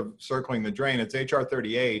sort of circling the drain. It's HR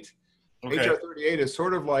 38. Okay. HR 38 is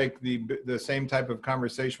sort of like the same type of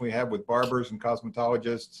conversation we have with barbers and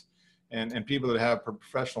cosmetologists and people that have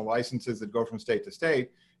professional licenses that go from state to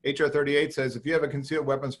state. HR 38 says if you have a concealed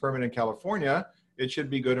weapons permit in California, it should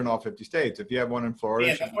be good in all 50 states. If you have one in Florida.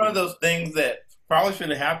 Yeah, it's one of those things that probably should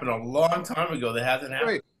have happened a long time ago that hasn't happened.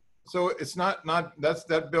 Right. So it's not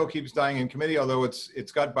that bill keeps dying in committee, although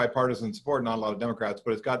it's got bipartisan support, not a lot of Democrats,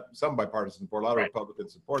 but it's got some bipartisan support. A lot of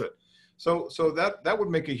Republicans support it. So that would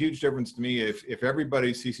make a huge difference to me if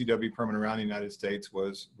everybody's CCW permit around the United States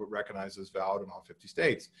was recognized as valid in all 50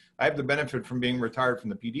 states. I have the benefit from being retired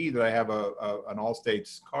from the PD that I have an all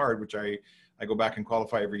states card, which I go back and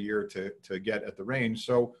qualify every year to get at the range.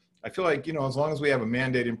 So I feel like, you know, as long as we have a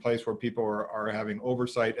mandate in place where people are having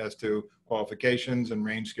oversight as to qualifications and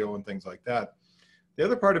range skill and things like that. The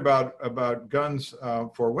other part about guns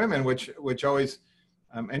for women, which always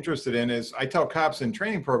I'm interested in, is I tell cops in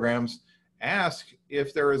training programs, ask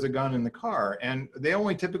if there is a gun in the car, and they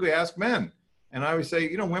only typically ask men. And I always say,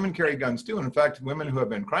 you know, women carry guns too. And in fact, women who have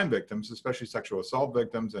been crime victims, especially sexual assault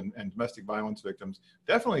victims and domestic violence victims,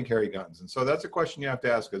 definitely carry guns. And so that's a question you have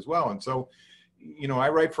to ask as well. And so, you know, I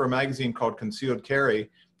write for a magazine called Concealed Carry,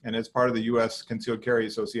 and it's part of the U.S. Concealed Carry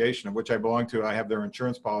Association, of which I belong to. I have their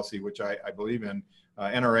insurance policy, which I believe in.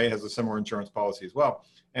 NRA has a similar insurance policy as well.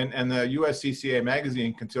 And the USCCA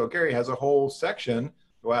magazine, Concealed Carry, has a whole section,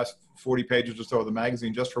 the last 40 pages or so of the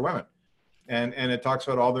magazine, just for women. And it talks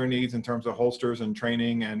about all their needs in terms of holsters and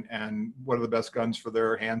training and what are the best guns for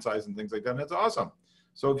their hand size and things like that. And it's awesome.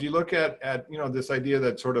 So if you look at you know, this idea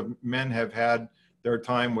that sort of men have had their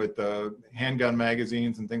time with handgun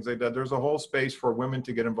magazines and things like that, there's a whole space for women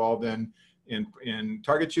to get involved in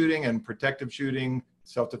target shooting and protective shooting,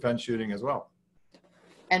 self-defense shooting as well.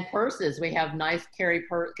 And purses, we have nice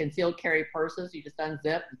concealed carry purses. You just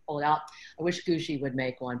unzip and pull it out. I wish Gucci would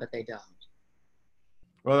make one, but they don't.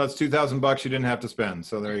 Well, that's $2,000 you didn't have to spend.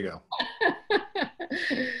 So there you go.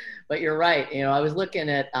 But you're right. You know, I was looking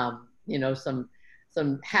at, you know, some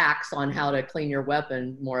hacks on how to clean your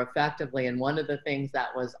weapon more effectively. And one of the things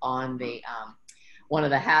that was on the, one of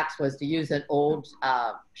the hacks was to use an old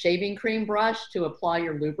shaving cream brush to apply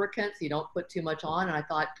your lubricant so you don't put too much on. And I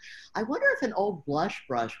thought, I wonder if an old blush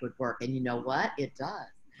brush would work. And you know what? It does.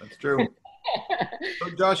 That's true.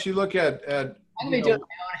 So Josh, you look at I'm going to be doing my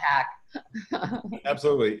own hack.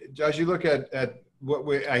 Absolutely. Josh, you look at what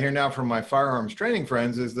I hear now from my firearms training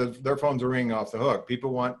friends is that their phones are ringing off the hook.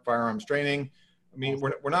 People want firearms training. I mean,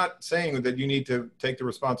 we're not saying that you need to take the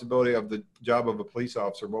responsibility of the job of a police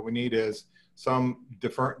officer. What we need is some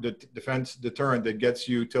defense deterrent that gets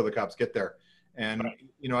you till the cops get there. And,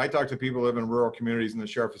 you know, I talk to people who live in rural communities and the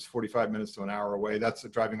sheriff is 45 minutes to an hour away. That's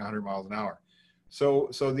driving 100 miles an hour. So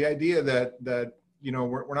the idea that you know,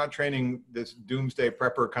 we're not training this doomsday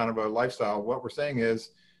prepper kind of a lifestyle. What we're saying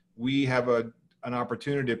is we have an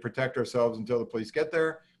opportunity to protect ourselves until the police get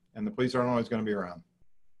there, and the police aren't always going to be around.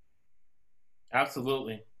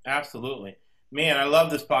 Absolutely. Absolutely. Man, I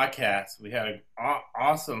love this podcast. We had an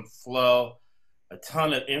awesome flow, a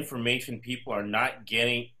ton of information people are not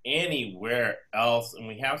getting anywhere else, and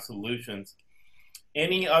we have solutions.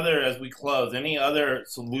 As we close, any other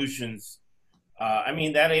solutions I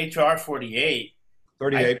mean, that HR 48.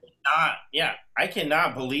 38. I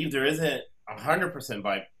cannot believe there isn't 100%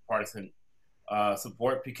 bipartisan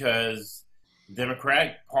support, because the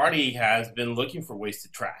Democratic Party has been looking for ways to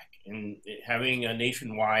track, and having a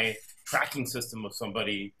nationwide tracking system of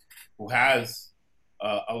somebody who has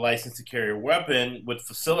a license to carry a weapon would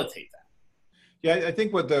facilitate that. Yeah, I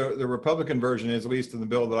think what the Republican version is, at least in the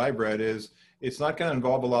bill that I've read, is it's not going to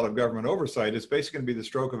involve a lot of government oversight. It's basically going to be the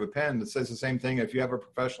stroke of a pen that says the same thing. If you have a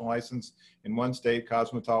professional license in one state,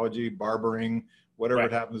 cosmetology, barbering, whatever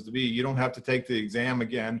it happens to be, you don't have to take the exam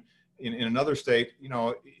again. In another state, you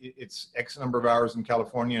know, it's X number of hours in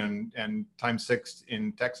California and times 6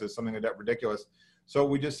 in Texas, something like that, ridiculous. So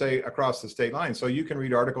we just say across the state line. So you can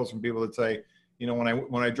read articles from people that say, you know,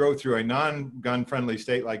 when I drove through a non-gun friendly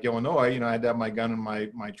state like Illinois, you know, I had to have my gun in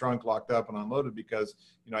my trunk locked up and unloaded because,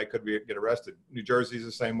 you know, I could get arrested. New Jersey's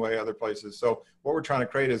the same way, other places. So what we're trying to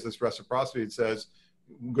create is this reciprocity that says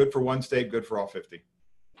good for one state, good for all 50.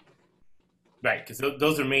 Right, because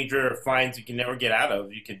those are major fines you can never get out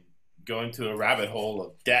of. You could go into a rabbit hole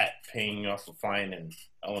of debt paying off a fine in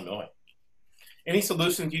Illinois. Any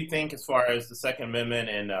solutions you think as far as the Second Amendment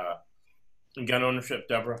and gun ownership,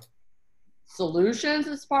 Deborah? Solutions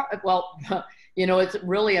as far, well, you know, it's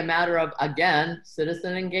really a matter of, again,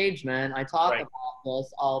 citizen engagement. I talk about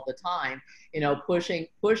this all the time, you know, pushing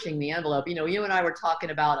the envelope. You know, you and I were talking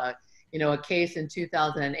about a case in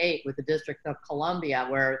 2008 with the District of Columbia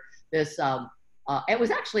where this, it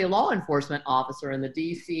was actually a law enforcement officer in the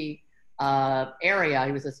DC area.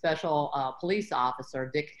 He was a special police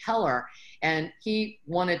officer, Dick Heller, and he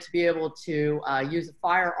wanted to be able to use a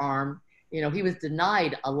firearm. You know, he was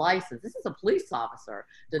denied a license. This is a police officer,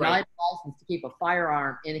 denied a license to keep a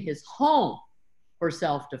firearm in his home for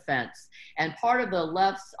self-defense. And part of the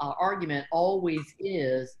left's argument always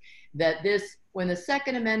is that when the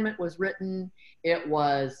Second Amendment was written, it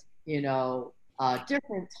was, you know, a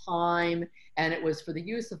different time, and it was for the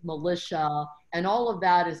use of militia, and all of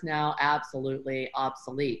that is now absolutely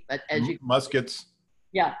obsolete. But as you muskets.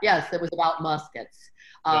 Yeah, yes, it was about muskets.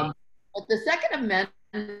 But the Second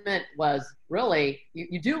Amendment was really,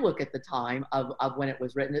 you do look at the time of when it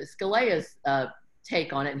was written. Scalia's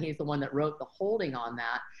take on it, and he's the one that wrote the holding on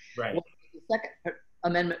that. Right. Well, the Second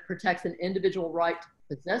Amendment protects an individual right to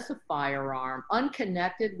possess a firearm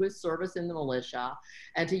unconnected with service in the militia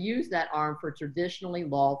and to use that arm for traditionally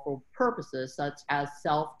lawful purposes such as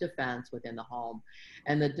self-defense within the home.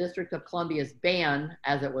 And the District of Columbia's ban,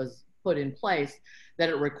 as it was put in place, that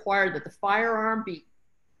it required that the firearm be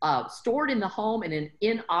stored in the home in an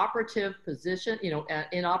inoperative position, you know,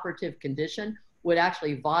 inoperative condition, would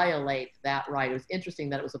actually violate that right. It was interesting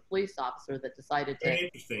that it was a police officer that decided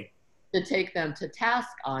to take them to task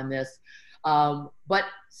on this. But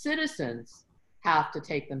citizens have to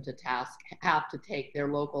take them to task, have to take their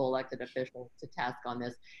local elected officials to task on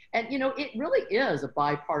this. And, you know, it really is a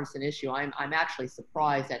bipartisan issue. I'm actually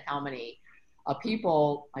surprised at how many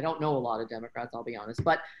people, I don't know a lot of Democrats, I'll be honest,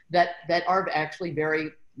 but that are actually very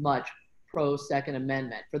much pro Second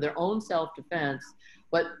Amendment for their own self-defense.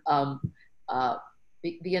 But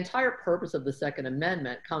the entire purpose of the Second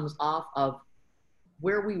Amendment comes off of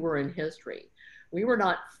where we were in history. We were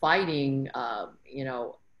not fighting, you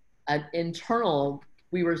know, an internal,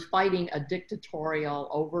 we were fighting a dictatorial,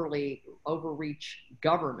 overreach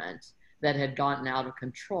government that had gotten out of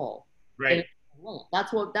control. Right.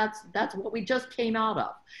 That's what we just came out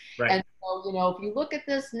of. Right. And so, you know, if you look at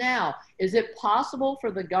this now, is it possible for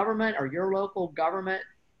the government or your local government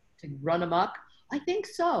to run amok? I think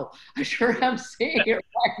so. I sure am seeing it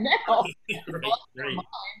right now.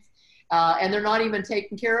 And they're not even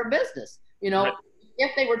taking care of business. You know,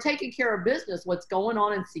 if they were taking care of business, what's going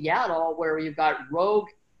on in Seattle, where you've got rogue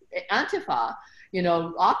Antifa, you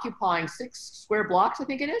know, occupying 6 square blocks, I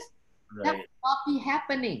think it is, that would not be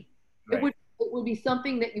happening. It would be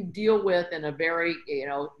something that you deal with in a very, you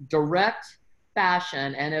know, direct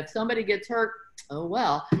fashion. And if somebody gets hurt, oh,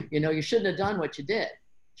 well, you know, you shouldn't have done what you did.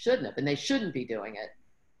 Shouldn't have, and they shouldn't be doing it.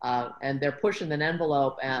 And they're pushing an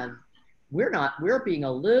envelope, and we're being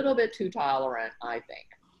a little bit too tolerant, I think.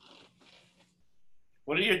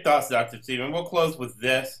 What are your thoughts, Dr. Stephen? We'll close with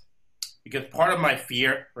this, because part of my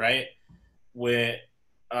fear, right, with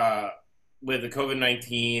the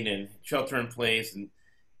COVID-19 and shelter in place and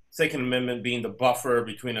Second Amendment being the buffer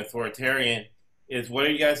between authoritarian, is what are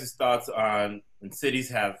you guys' thoughts on when cities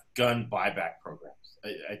have gun buyback programs?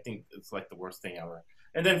 I think it's like the worst thing ever.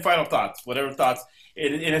 And then final thoughts, whatever thoughts.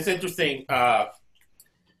 And it's interesting.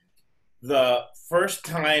 The first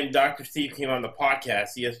time Dr. Steve came on the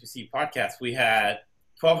podcast, ESBC podcast, we had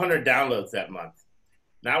 1,200 downloads that month.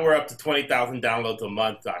 Now we're up to 20,000 downloads a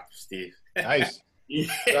month, Dr. Steve. Nice.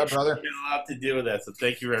 Yeah. Good job, brother. It has a lot to do with that, so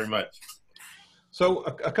thank you very much. So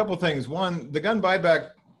a couple things. One, the gun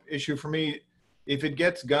buyback issue for me, if it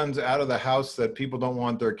gets guns out of the house that people don't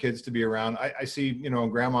want their kids to be around, I see,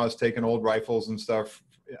 grandma's taking old rifles and stuff.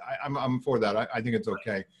 I'm for that. I think it's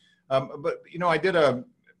okay. But I did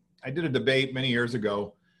a debate many years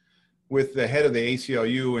ago with the head of the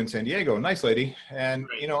ACLU in San Diego, nice lady. And,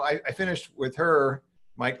 I finished with her.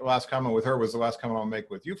 My last comment with her was the last comment I'll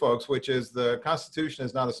make with you folks, which is the Constitution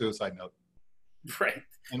is not a suicide note. Right.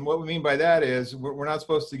 And what we mean by that is we're not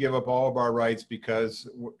supposed to give up all of our rights because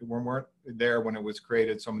we weren't there when it was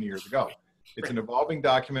created so many years ago. It's an evolving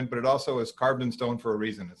document, but it also is carved in stone for a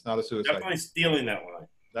reason. It's not a suicide. Definitely stealing that one.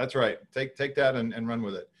 That's right. Take that and run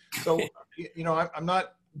with it. So, I'm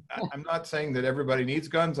not saying that everybody needs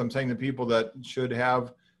guns. I'm saying the people that should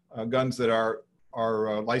have guns that are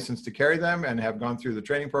licensed to carry them and have gone through the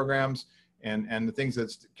training programs and the things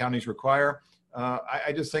that counties require.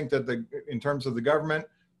 I just think that in terms of the government,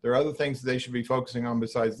 there are other things that they should be focusing on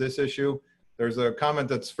besides this issue. There's a comment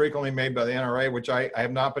that's frequently made by the NRA, which I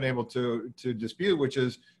have not been able to dispute, which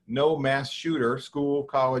is no mass shooter, school,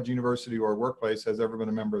 college, university, or workplace has ever been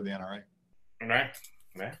a member of the NRA. Right.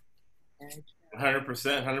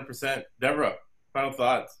 100%. Deborah, final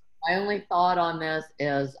thoughts. My only thought on this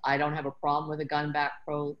is I don't have a problem with a gun back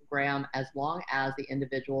program as long as the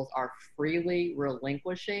individuals are freely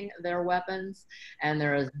relinquishing their weapons and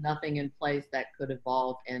there is nothing in place that could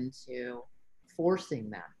evolve into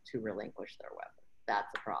forcing them to relinquish their weapons. That's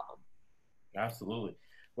the problem. Absolutely.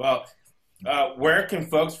 Well, where can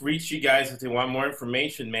folks reach you guys if they want more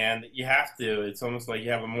information, man? You have to. It's almost like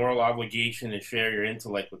you have a moral obligation to share your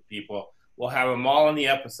intellect with people. We'll have them all in the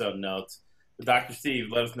episode notes. But Dr.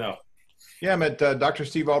 Steve, let us know. Yeah, I'm at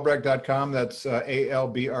drstevealbrecht.com. That's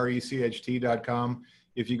ALBRECHT.com.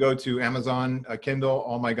 If you go to Amazon Kindle,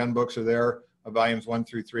 all my gun books are there, volumes 1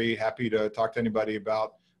 through 3. Happy to talk to anybody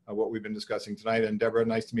about what we've been discussing tonight. And Deborah,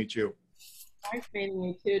 nice to meet you. Nice meeting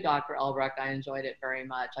you too, Dr. Albrecht. I enjoyed it very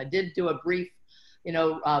much. I did do a brief,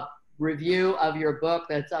 review of your book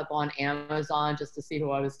that's up on Amazon just to see who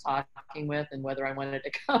I was talking with and whether I wanted to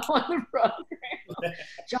come on the program.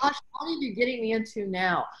 Josh, what are you getting me into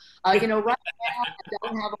now? Right now I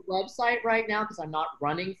don't have a website right now because I'm not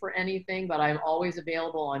running for anything, but I'm always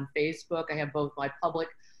available on Facebook. I have both my public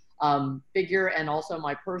figure and also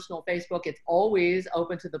my personal Facebook. It's always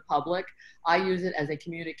open to the public. I use it as a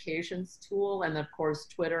communications tool and of course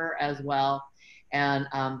Twitter as well. And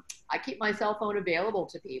I keep my cell phone available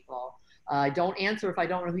to people. I don't answer if I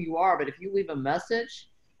don't know who you are, but if you leave a message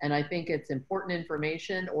and I think it's important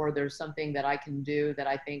information or there's something that I can do that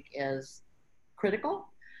I think is critical,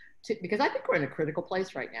 because I think we're in a critical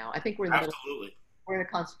place right now. I think we're in we're in a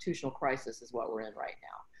constitutional crisis is what we're in right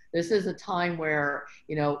now. This is a time where,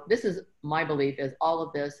 this is my belief is all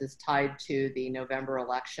of this is tied to the November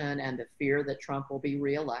election and the fear that Trump will be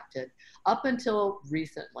reelected. Up until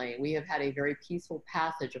recently, we have had a very peaceful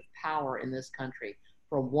passage of power in this country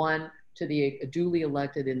from one to the duly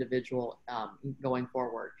elected individual going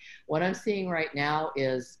forward. What I'm seeing right now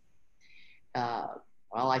is,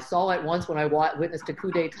 I saw it once when I witnessed a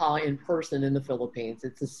coup d'etat in person in the Philippines.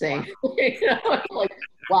 It's the same. Like,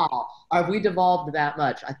 wow, have we devolved that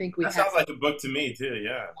much? I think we that sounds like a book to me too.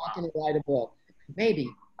 Yeah. I'm going to write a book. Maybe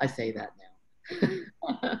I say that now.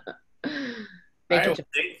 Thank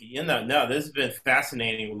you. No, this has been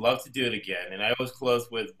fascinating. We'd love to do it again. And I always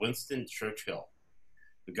close with Winston Churchill,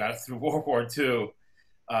 who got us through World War II.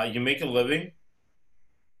 You make a living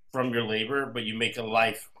from your labor, but you make a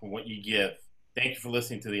life from what you give. Thank you for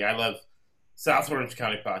listening to the I Love South Orange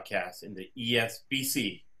County podcast in the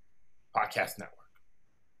ESBC Podcast Network.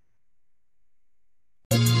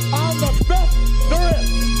 I'm the best there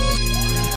is.